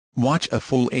Watch a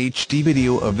full HD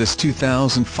video of this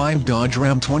 2005 Dodge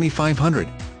Ram 2500.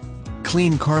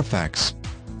 Clean Carfax.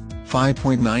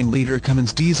 5.9-liter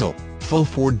Cummins diesel, full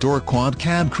 4-door quad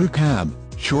cab crew cab,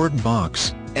 short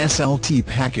box, SLT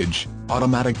package,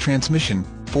 automatic transmission,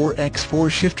 4x4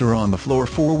 shifter on the floor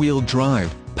 4-wheel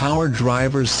drive, power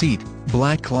driver's seat,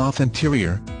 black cloth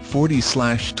interior,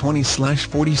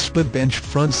 40/20/40 split bench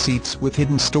front seats with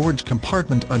hidden storage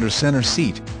compartment under center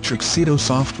seat, Tuxedo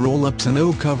soft roll-up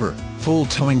tonneau cover, full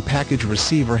towing package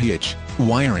receiver hitch,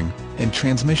 wiring, and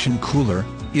transmission cooler,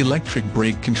 electric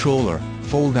brake controller,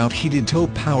 fold-out heated tow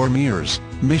power mirrors,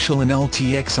 Michelin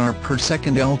LTXR per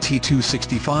second LT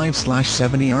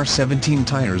 265/70R17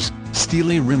 tires,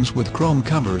 steely rims with chrome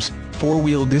covers,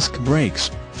 4-wheel disc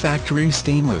brakes, factory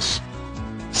stainless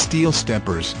steel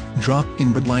steppers,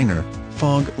 drop-in bed liner,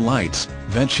 fog lights,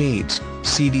 vent shades,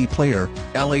 CD player,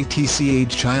 LATCH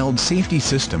child safety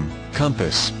system,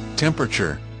 compass,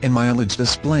 temperature, and mileage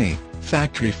display,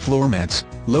 factory floor mats,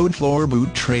 load floor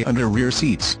boot tray under rear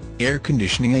seats, air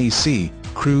conditioning AC,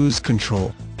 cruise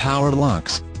control, power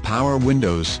locks, power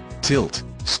windows, tilt,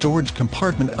 storage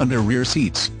compartment under rear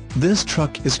seats. This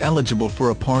truck is eligible for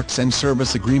a parts and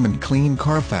service agreement. Clean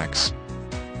Carfax.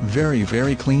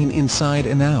 Very clean inside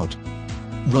and out.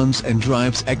 Runs and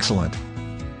drives excellent.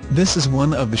 This is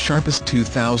one of the sharpest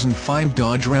 2005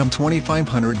 Dodge Ram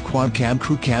 2500 quad cab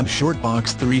crew cab short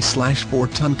box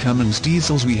 3/4-ton Cummins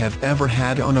diesels we have ever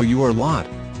had on your lot.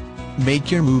 Make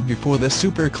your move before the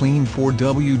super clean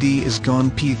 4WD is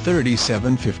gone.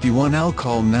 P3751L.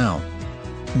 Call now.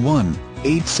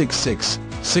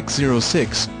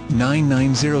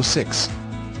 1-866-606-9906.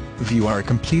 View our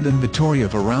complete inventory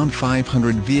of around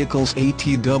 500 vehicles at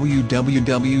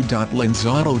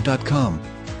www.lenzauto.com.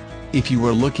 If you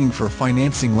are looking for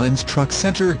financing, Lenz Truck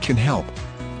Center can help.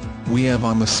 We have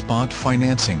on-the-spot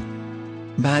financing.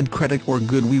 Bad credit or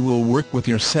good, we will work with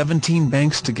your 17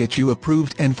 banks to get you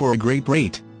approved and for a great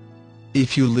rate.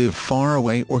 If you live far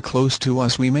away or close to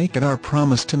us, we make it our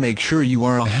promise to make sure you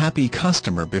are a happy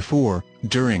customer before,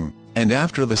 during, and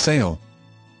after the sale.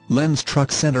 Lenz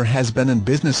Truck Center has been in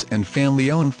business and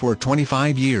family-owned for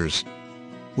 25 years.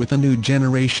 With a new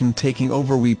generation taking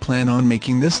over, we plan on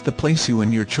making this the place you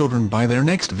and your children buy their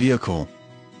next vehicle.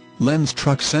 Lenz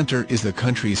Truck Center is the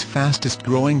country's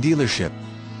fastest-growing dealership.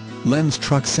 Lenz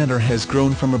Truck Center has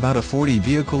grown from about a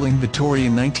 40-vehicle inventory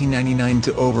in 1999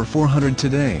 to over 400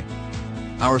 today.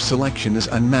 Our selection is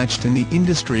unmatched in the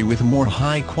industry, with more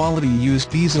high-quality used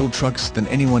diesel trucks than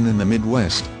anyone in the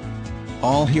Midwest.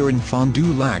 All here in Fond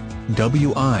Du Lac,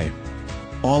 WI.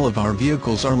 All of our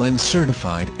vehicles are Lenz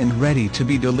certified and ready to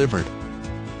be delivered.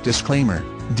 Disclaimer: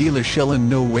 dealers shall in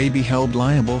no way be held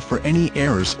liable for any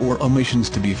errors or omissions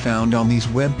to be found on these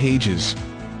web pages.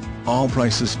 All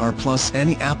prices are plus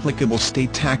any applicable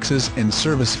state taxes and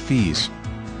service fees.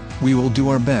 We will do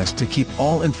our best to keep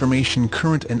all information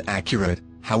current and accurate,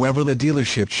 however the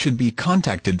dealership should be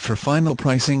contacted for final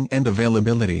pricing and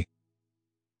availability.